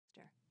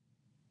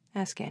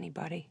Ask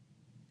anybody.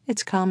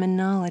 It's common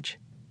knowledge.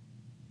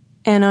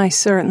 And I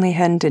certainly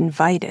hadn't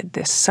invited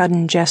this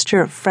sudden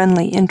gesture of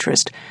friendly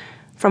interest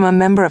from a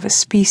member of a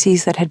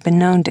species that had been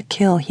known to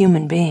kill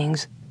human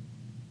beings.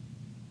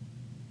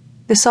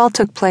 This all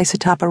took place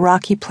atop a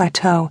rocky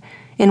plateau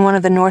in one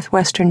of the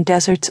northwestern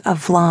deserts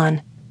of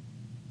Vlan.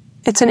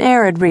 It's an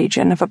arid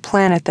region of a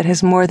planet that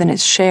has more than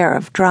its share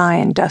of dry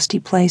and dusty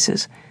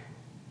places.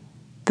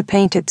 The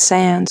painted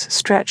sands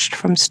stretched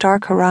from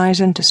stark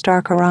horizon to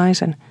stark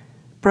horizon,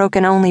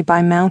 broken only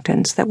by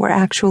mountains that were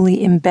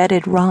actually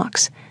embedded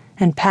rocks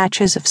and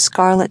patches of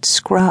scarlet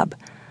scrub,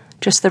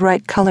 just the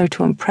right color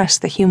to impress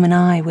the human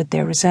eye with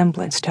their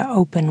resemblance to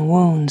open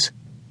wounds.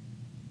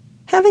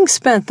 Having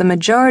spent the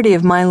majority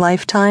of my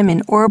lifetime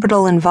in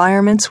orbital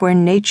environments where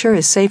nature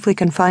is safely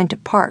confined to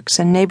parks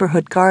and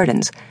neighborhood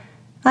gardens,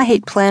 I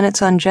hate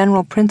planets on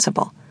general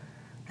principle,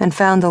 and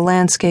found the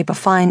landscape a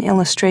fine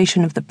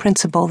illustration of the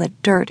principle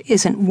that dirt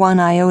isn't one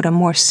iota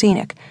more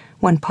scenic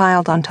when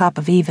piled on top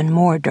of even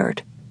more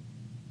dirt.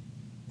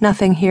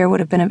 Nothing here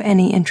would have been of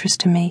any interest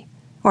to me,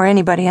 or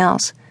anybody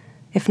else,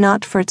 if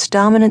not for its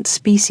dominant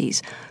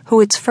species, who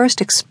its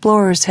first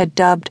explorers had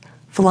dubbed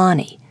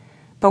Vlani,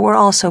 but were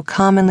also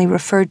commonly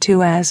referred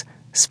to as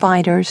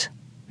spiders,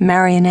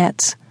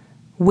 marionettes,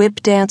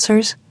 whip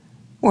dancers,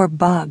 or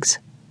bugs.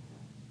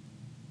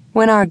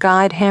 When our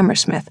guide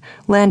Hammersmith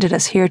landed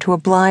us here to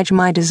oblige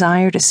my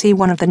desire to see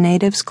one of the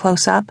natives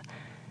close up,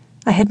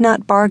 I had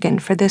not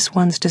bargained for this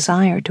one's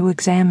desire to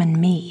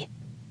examine me.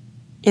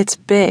 Its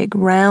big,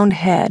 round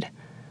head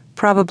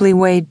probably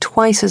weighed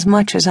twice as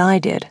much as I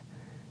did.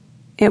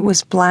 It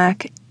was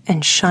black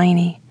and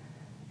shiny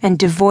and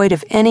devoid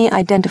of any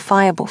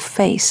identifiable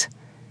face,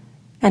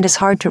 and as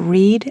hard to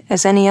read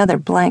as any other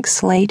blank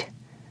slate.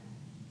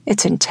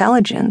 Its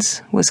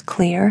intelligence was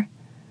clear,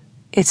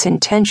 its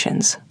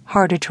intentions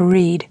harder to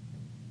read.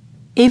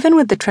 Even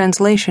with the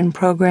translation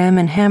program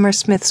in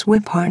Hammersmith's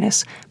whip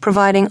harness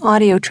providing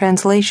audio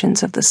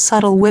translations of the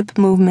subtle whip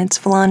movements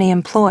Vlani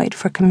employed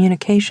for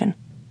communication.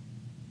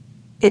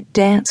 It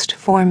danced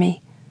for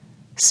me,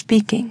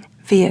 speaking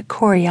via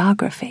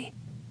choreography.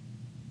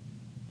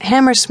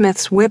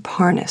 Hammersmith's whip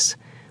harness,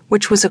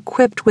 which was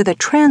equipped with a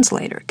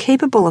translator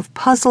capable of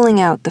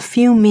puzzling out the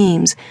few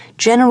memes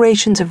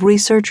generations of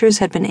researchers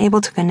had been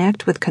able to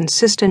connect with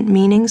consistent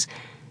meanings,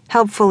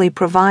 helpfully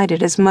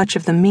provided as much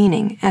of the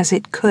meaning as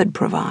it could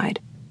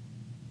provide.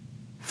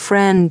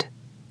 Friend,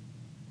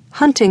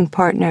 hunting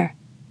partner,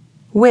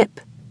 whip.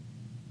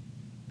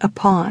 A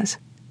pause,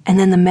 and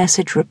then the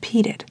message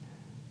repeated.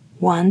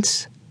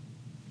 Once,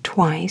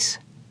 twice,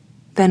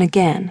 then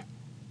again.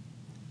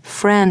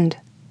 Friend,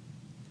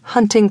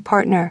 hunting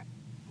partner,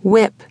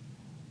 whip.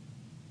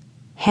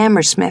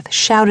 Hammersmith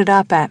shouted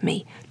up at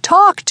me,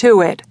 "Talk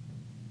to it!"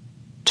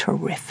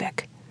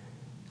 Terrific.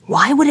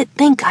 Why would it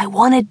think I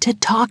wanted to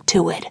talk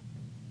to it?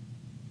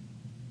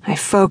 I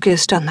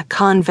focused on the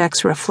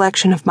convex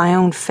reflection of my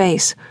own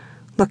face,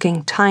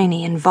 looking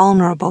tiny and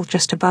vulnerable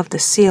just above the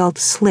sealed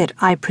slit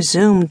I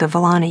presumed the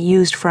Vlani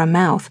used for a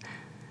mouth,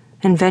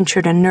 and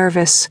ventured a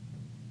nervous,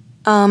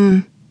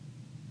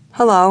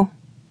 hello.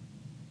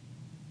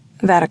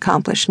 That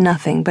accomplished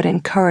nothing but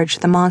encourage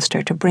the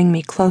monster to bring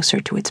me closer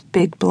to its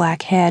big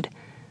black head.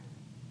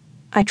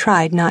 I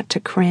tried not to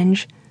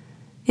cringe,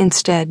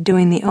 instead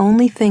doing the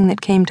only thing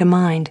that came to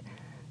mind,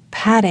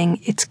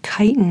 patting its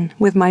chitin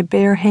with my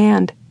bare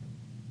hand.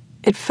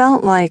 It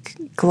felt like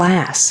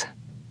glass.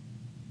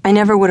 I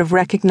never would have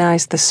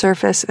recognized the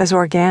surface as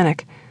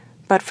organic,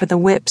 but for the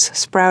whips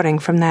sprouting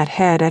from that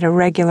head at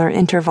irregular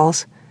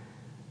intervals.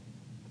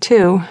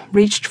 Two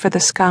reached for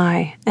the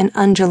sky and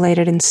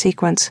undulated in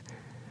sequence,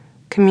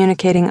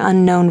 communicating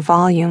unknown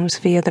volumes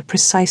via the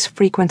precise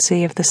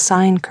frequency of the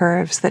sine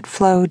curves that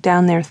flowed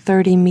down their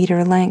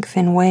 30-meter length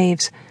in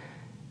waves.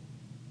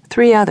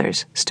 Three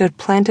others stood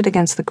planted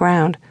against the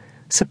ground,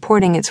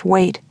 supporting its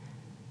weight.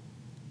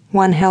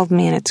 One held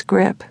me in its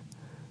grip,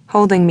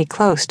 holding me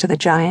close to the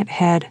giant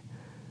head.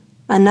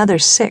 Another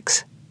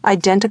 6,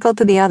 identical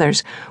to the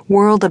others,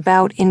 whirled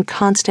about in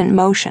constant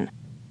motion,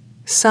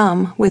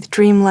 some with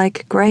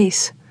dreamlike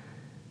grace,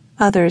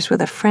 others with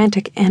a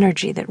frantic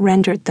energy that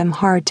rendered them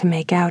hard to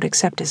make out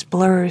except as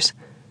blurs.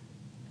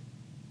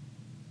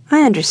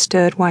 I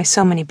understood why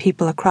so many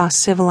people across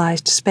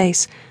civilized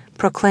space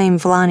proclaim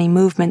Vlani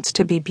movements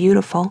to be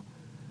beautiful,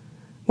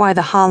 why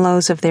the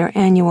hollows of their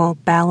annual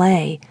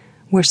ballet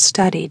were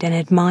studied and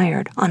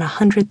admired on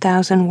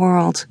 100,000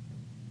 worlds.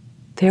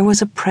 There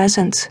was a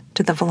presence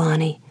to the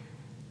Vlani,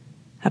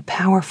 a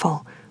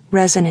powerful,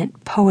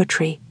 resonant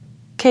poetry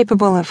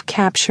capable of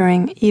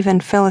capturing even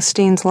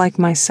Philistines like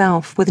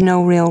myself with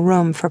no real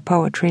room for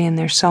poetry in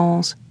their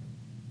souls.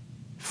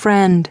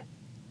 Friend,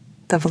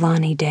 the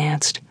Vlani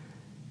danced.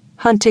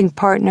 Hunting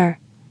partner,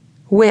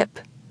 whip.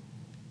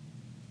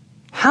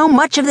 How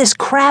much of this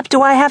crap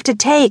do I have to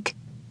take?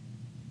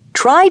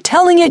 Try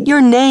telling it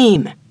your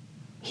name,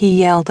 he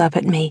yelled up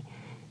at me.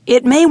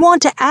 It may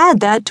want to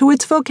add that to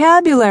its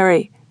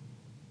vocabulary.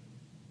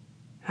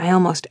 I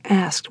almost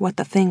asked what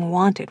the thing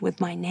wanted with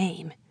my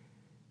name.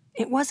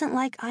 It wasn't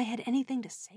like I had anything to say.